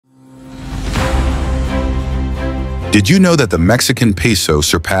Did you know that the Mexican peso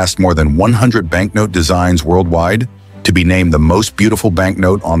surpassed more than 100 banknote designs worldwide to be named the most beautiful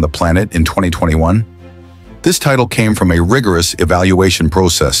banknote on the planet in 2021? This title came from a rigorous evaluation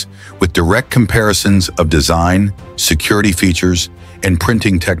process with direct comparisons of design, security features, and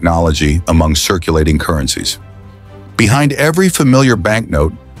printing technology among circulating currencies. Behind every familiar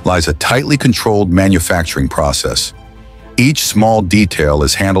banknote lies a tightly controlled manufacturing process. Each small detail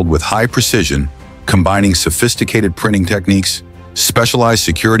is handled with high precision, combining sophisticated printing techniques, specialized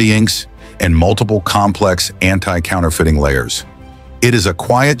security inks, and multiple complex anti-counterfeiting layers. It is a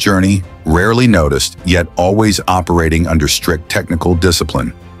quiet journey, rarely noticed, yet always operating under strict technical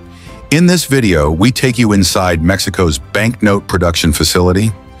discipline. In this video, we take you inside Mexico's banknote production facility,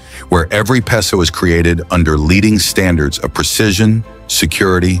 where every peso is created under leading standards of precision,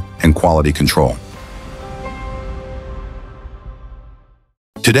 security, and quality control.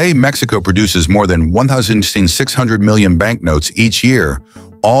 Today, Mexico produces more than 1,600 million banknotes each year,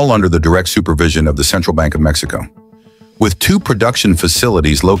 all under the direct supervision of the Central Bank of Mexico. With two production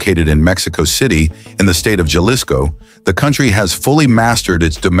facilities located in Mexico City in the state of Jalisco, the country has fully mastered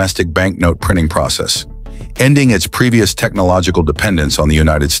its domestic banknote printing process, ending its previous technological dependence on the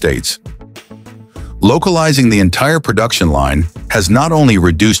United States. Localizing the entire production line has not only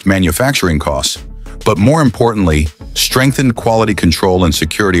reduced manufacturing costs, but more importantly, strengthened quality control and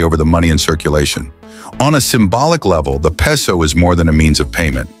security over the money in circulation. On a symbolic level, the peso is more than a means of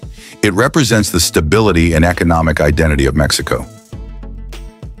payment. It represents the stability and economic identity of Mexico.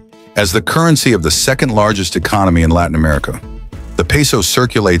 As the currency of the second largest economy in Latin America, the peso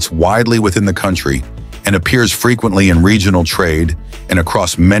circulates widely within the country and appears frequently in regional trade and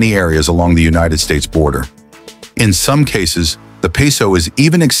across many areas along the United States border. In some cases, the peso is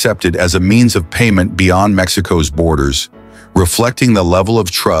even accepted as a means of payment beyond Mexico's borders, reflecting the level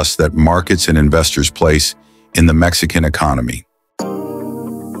of trust that markets and investors place in the Mexican economy.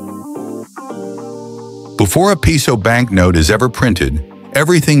 Before a peso banknote is ever printed,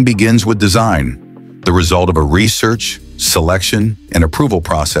 everything begins with design, the result of a research, selection, and approval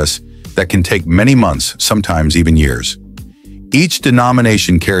process that can take many months, sometimes even years. Each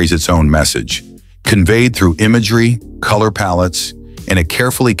denomination carries its own message, conveyed through imagery, color palettes, and a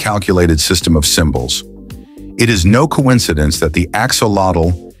carefully calculated system of symbols. It is no coincidence that the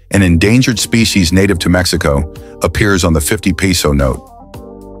axolotl, an endangered species native to Mexico, appears on the 50 peso note.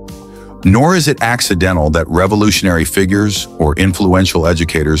 Nor is it accidental that revolutionary figures or influential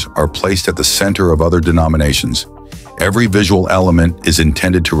educators are placed at the center of other denominations. Every visual element is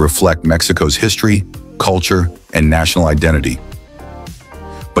intended to reflect Mexico's history, culture, and national identity.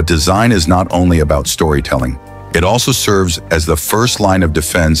 But design is not only about storytelling. It also serves as the first line of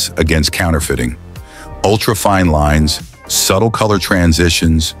defense against counterfeiting. Ultra-fine lines, subtle color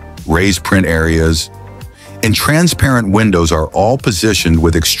transitions, raised print areas, and transparent windows are all positioned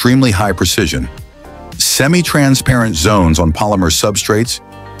with extremely high precision. Semi-transparent zones on polymer substrates,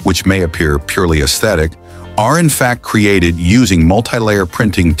 which may appear purely aesthetic, are in fact created using multi-layer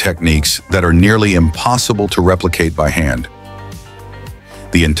printing techniques that are nearly impossible to replicate by hand.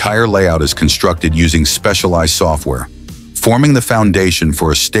 The entire layout is constructed using specialized software, forming the foundation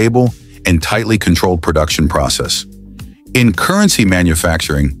for a stable and tightly controlled production process. In currency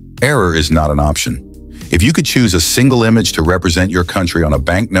manufacturing, error is not an option. If you could choose a single image to represent your country on a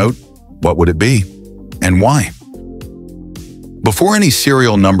banknote, what would it be? And why? Before any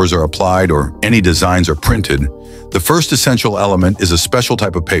serial numbers are applied or any designs are printed, the first essential element is a special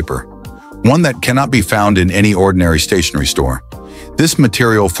type of paper, one that cannot be found in any ordinary stationery store. This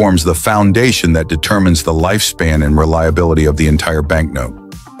material forms the foundation that determines the lifespan and reliability of the entire banknote.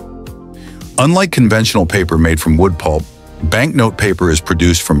 Unlike conventional paper made from wood pulp, banknote paper is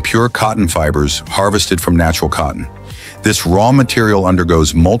produced from pure cotton fibers harvested from natural cotton. This raw material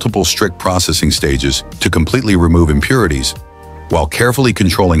undergoes multiple strict processing stages to completely remove impurities, while carefully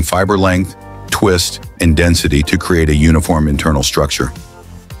controlling fiber length, twist, and density to create a uniform internal structure.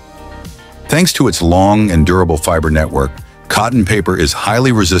 Thanks to its long and durable fiber network, cotton paper is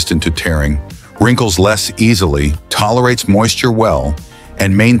highly resistant to tearing, wrinkles less easily, tolerates moisture well,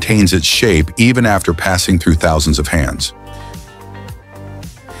 and maintains its shape even after passing through thousands of hands.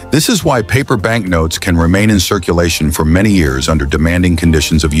 This is why paper banknotes can remain in circulation for many years under demanding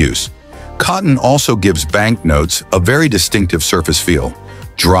conditions of use. Cotton also gives banknotes a very distinctive surface feel,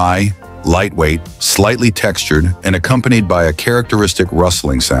 dry, lightweight, slightly textured, and accompanied by a characteristic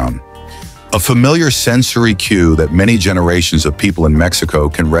rustling sound. A familiar sensory cue that many generations of people in Mexico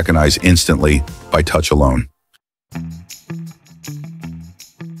can recognize instantly by touch alone.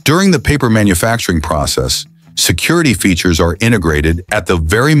 During the paper manufacturing process, security features are integrated at the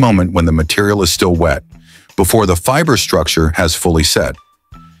very moment when the material is still wet, before the fiber structure has fully set.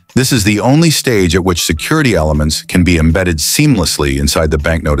 This is the only stage at which security elements can be embedded seamlessly inside the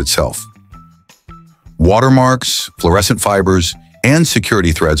banknote itself. Watermarks, fluorescent fibers, and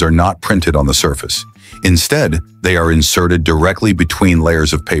security threads are not printed on the surface. Instead, they are inserted directly between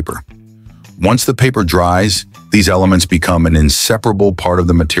layers of paper. Once the paper dries, these elements become an inseparable part of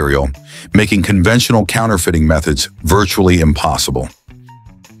the material, making conventional counterfeiting methods virtually impossible.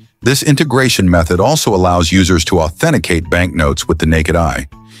 This integration method also allows users to authenticate banknotes with the naked eye,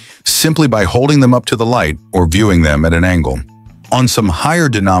 simply by holding them up to the light or viewing them at an angle. On some higher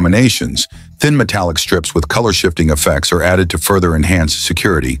denominations, thin metallic strips with color-shifting effects are added to further enhance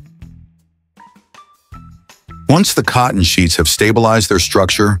security. Once the cotton sheets have stabilized their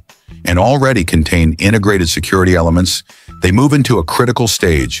structure and already contain integrated security elements, they move into a critical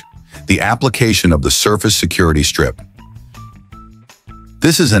stage, the application of the surface security strip.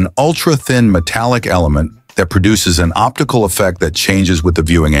 This is an ultra-thin metallic element that produces an optical effect that changes with the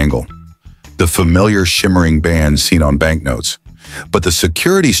viewing angle, the familiar shimmering bands seen on banknotes. But the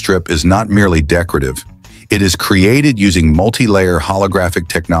security strip is not merely decorative. It is created using multi-layer holographic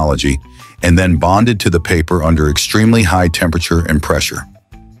technology and then bonded to the paper under extremely high temperature and pressure.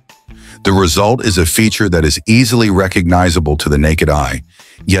 The result is a feature that is easily recognizable to the naked eye,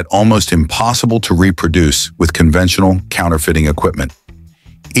 yet almost impossible to reproduce with conventional counterfeiting equipment.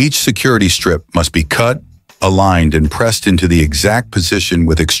 Each security strip must be cut, aligned, and pressed into the exact position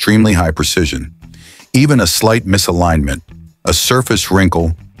with extremely high precision. Even a slight misalignment, a surface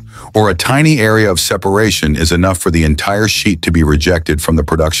wrinkle, or a tiny area of separation is enough for the entire sheet to be rejected from the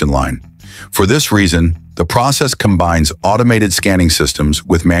production line. For this reason, the process combines automated scanning systems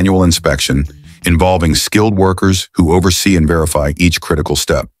with manual inspection, involving skilled workers who oversee and verify each critical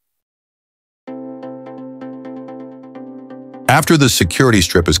step. After the security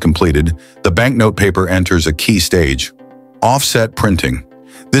strip is completed, the banknote paper enters a key stage, offset printing.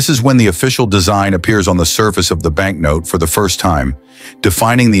 This is when the official design appears on the surface of the banknote for the first time,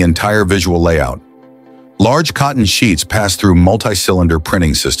 defining the entire visual layout. Large cotton sheets pass through multi-cylinder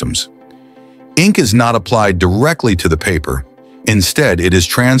printing systems. Ink is not applied directly to the paper. Instead, it is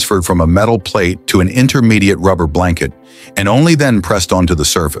transferred from a metal plate to an intermediate rubber blanket and only then pressed onto the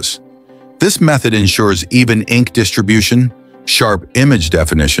surface. This method ensures even ink distribution, sharp image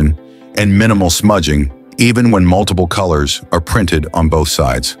definition, and minimal smudging, even when multiple colors are printed on both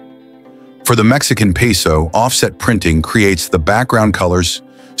sides. For the Mexican peso, offset printing creates the background colors,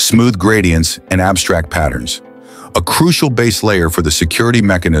 smooth gradients, and abstract patterns, a crucial base layer for the security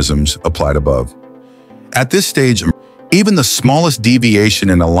mechanisms applied above. At this stage, even the smallest deviation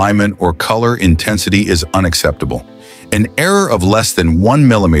in alignment or color intensity is unacceptable. An error of less than 1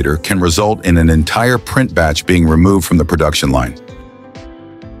 millimeter can result in an entire print batch being removed from the production line.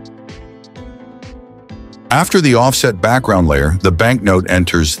 After the offset background layer, the banknote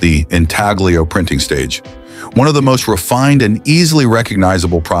enters the intaglio printing stage, one of the most refined and easily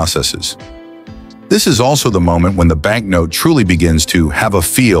recognizable processes. This is also the moment when the banknote truly begins to have a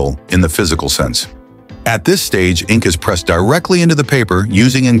feel in the physical sense. At this stage, ink is pressed directly into the paper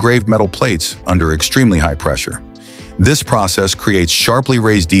using engraved metal plates under extremely high pressure. This process creates sharply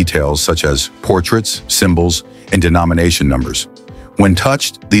raised details such as portraits, symbols, and denomination numbers. When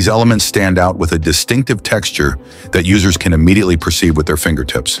touched, these elements stand out with a distinctive texture that users can immediately perceive with their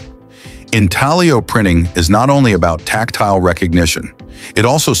fingertips. Intaglio printing is not only about tactile recognition, it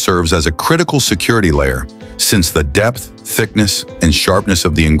also serves as a critical security layer, since the depth, thickness, and sharpness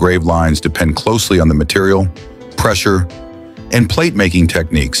of the engraved lines depend closely on the material, pressure, and plate-making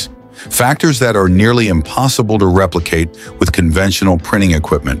techniques, factors that are nearly impossible to replicate with conventional printing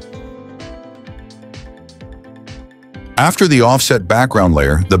equipment. After the offset background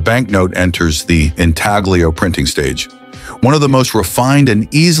layer, the banknote enters the intaglio printing stage, one of the most refined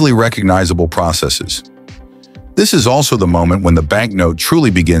and easily recognizable processes. This is also the moment when the banknote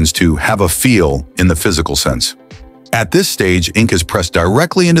truly begins to have a feel in the physical sense. At this stage, ink is pressed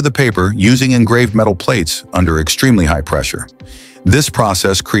directly into the paper using engraved metal plates under extremely high pressure. This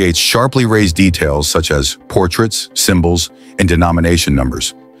process creates sharply raised details such as portraits, symbols, and denomination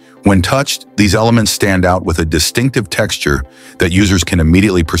numbers. When touched, these elements stand out with a distinctive texture that users can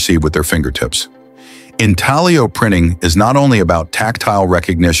immediately perceive with their fingertips. Intaglio printing is not only about tactile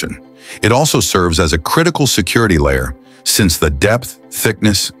recognition, it also serves as a critical security layer, since the depth,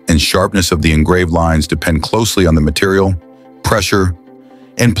 thickness, and sharpness of the engraved lines depend closely on the material, pressure,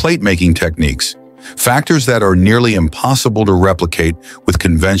 and plate-making techniques, factors that are nearly impossible to replicate with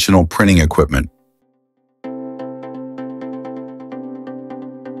conventional printing equipment.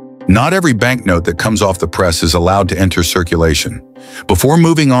 Not every banknote that comes off the press is allowed to enter circulation. Before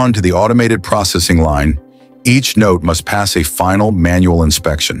moving on to the automated processing line, Each note must pass a final manual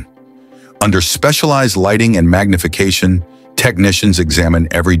inspection. Under specialized lighting and magnification, technicians examine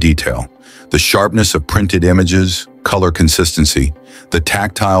every detail: the sharpness of printed images, color consistency, the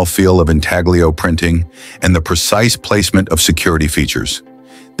tactile feel of intaglio printing, and the precise placement of security features.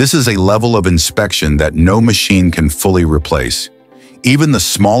 This is a level of inspection that no machine can fully replace. Even the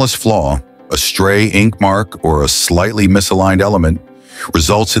smallest flaw, a stray ink mark or a slightly misaligned element,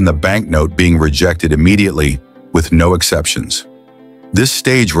 results in the banknote being rejected immediately with no exceptions. This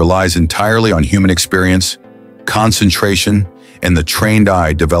stage relies entirely on human experience, concentration, and the trained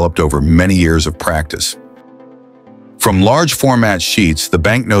eye developed over many years of practice. From large format sheets, the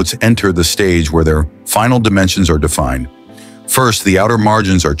banknotes enter the stage where their final dimensions are defined. First, the outer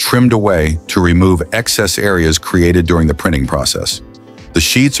margins are trimmed away to remove excess areas created during the printing process. The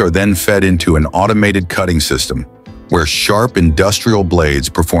sheets are then fed into an automated cutting system, where sharp industrial blades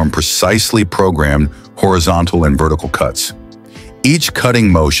perform precisely programmed horizontal and vertical cuts. Each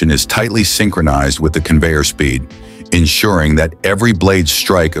cutting motion is tightly synchronized with the conveyor speed, ensuring that every blade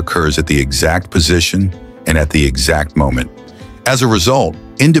strike occurs at the exact position and at the exact moment. As a result,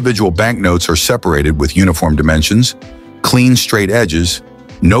 individual banknotes are separated with uniform dimensions, clean straight edges,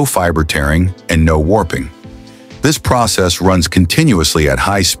 no fiber tearing, and no warping. This process runs continuously at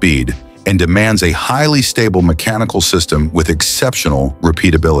high speed and demands a highly stable mechanical system with exceptional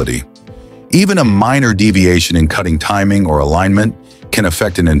repeatability. Even a minor deviation in cutting timing or alignment can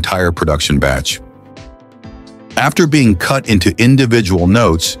affect an entire production batch. After being cut into individual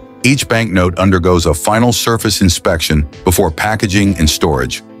notes, each banknote undergoes a final surface inspection before packaging and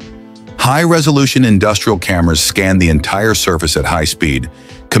storage. High-resolution industrial cameras scan the entire surface at high speed,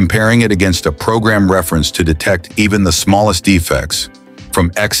 comparing it against a program reference to detect even the smallest defects,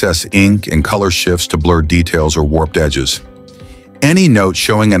 from excess ink and color shifts to blurred details or warped edges. Any note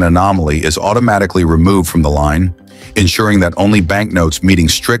showing an anomaly is automatically removed from the line, ensuring that only banknotes meeting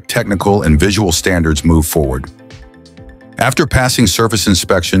strict technical and visual standards move forward. After passing surface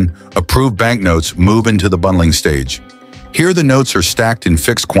inspection, approved banknotes move into the bundling stage. Here the notes are stacked in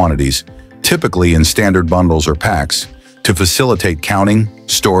fixed quantities, typically in standard bundles or packs, to facilitate counting,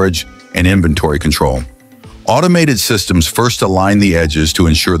 storage, and inventory control. Automated systems first align the edges to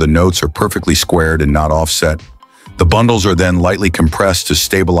ensure the notes are perfectly squared and not offset. The bundles are then lightly compressed to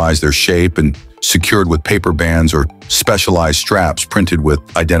stabilize their shape and secured with paper bands or specialized straps printed with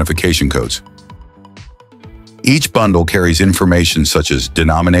identification codes. Each bundle carries information such as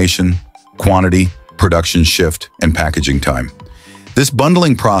denomination, quantity, production shift, and packaging time. This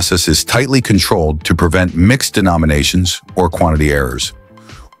bundling process is tightly controlled to prevent mixed denominations or quantity errors.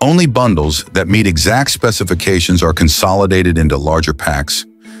 Only bundles that meet exact specifications are consolidated into larger packs,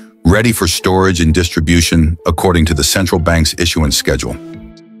 ready for storage and distribution according to the central bank's issuance schedule.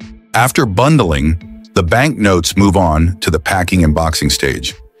 After bundling, the banknotes move on to the packing and boxing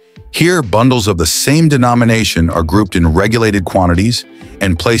stage. Here, bundles of the same denomination are grouped in regulated quantities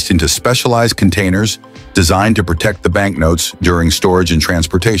and placed into specialized containers designed to protect the banknotes during storage and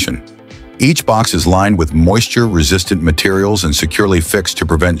transportation. Each box is lined with moisture-resistant materials and securely fixed to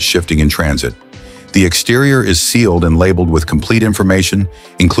prevent shifting in transit. The exterior is sealed and labeled with complete information,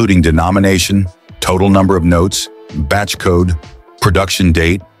 including denomination, total number of notes, batch code, production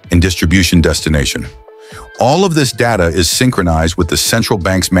date, and distribution destination. All of this data is synchronized with the central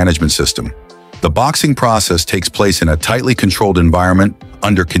bank's management system. The boxing process takes place in a tightly controlled environment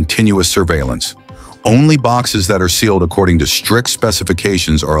under continuous surveillance. Only boxes that are sealed according to strict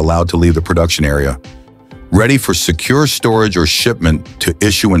specifications are allowed to leave the production area, ready for secure storage or shipment to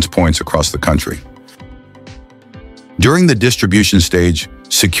issuance points across the country. During the distribution stage,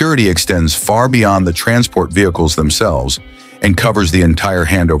 security extends far beyond the transport vehicles themselves and covers the entire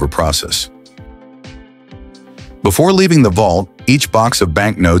handover process. Before leaving the vault, each box of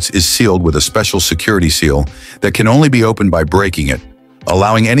banknotes is sealed with a special security seal that can only be opened by breaking it,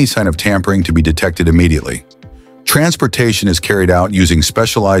 allowing any sign of tampering to be detected immediately. Transportation is carried out using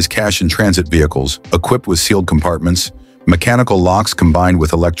specialized cash-in-transit vehicles equipped with sealed compartments, mechanical locks combined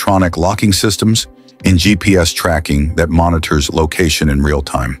with electronic locking systems, and GPS tracking that monitors location in real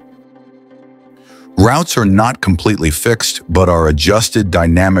time. Routes are not completely fixed, but are adjusted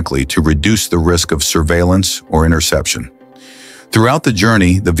dynamically to reduce the risk of surveillance or interception. Throughout the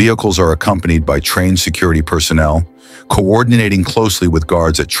journey, the vehicles are accompanied by trained security personnel, coordinating closely with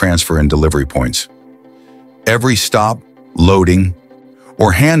guards at transfer and delivery points. Every stop, loading,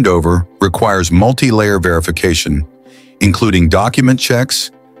 or handover requires multi-layer verification, including document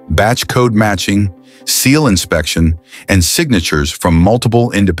checks, batch code matching, seal inspection, and signatures from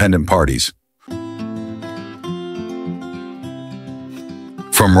multiple independent parties.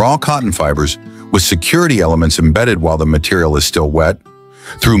 From raw cotton fibers, with security elements embedded while the material is still wet.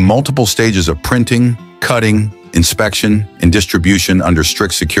 Through multiple stages of printing, cutting, inspection, and distribution under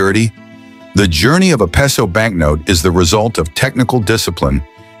strict security, the journey of a peso banknote is the result of technical discipline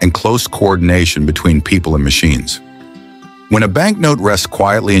and close coordination between people and machines. When a banknote rests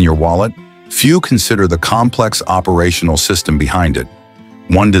quietly in your wallet, few consider the complex operational system behind it,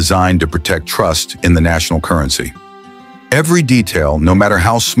 one designed to protect trust in the national currency. Every detail, no matter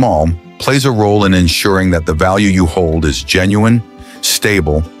how small, plays a role in ensuring that the value you hold is genuine,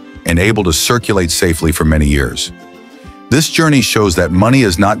 stable, and able to circulate safely for many years. This journey shows that money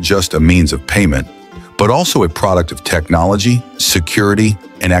is not just a means of payment, but also a product of technology, security,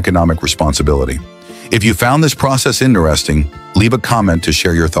 and economic responsibility. If you found this process interesting, leave a comment to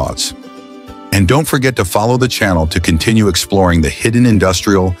share your thoughts. And don't forget to follow the channel to continue exploring the hidden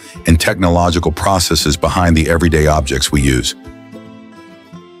industrial and technological processes behind the everyday objects we use.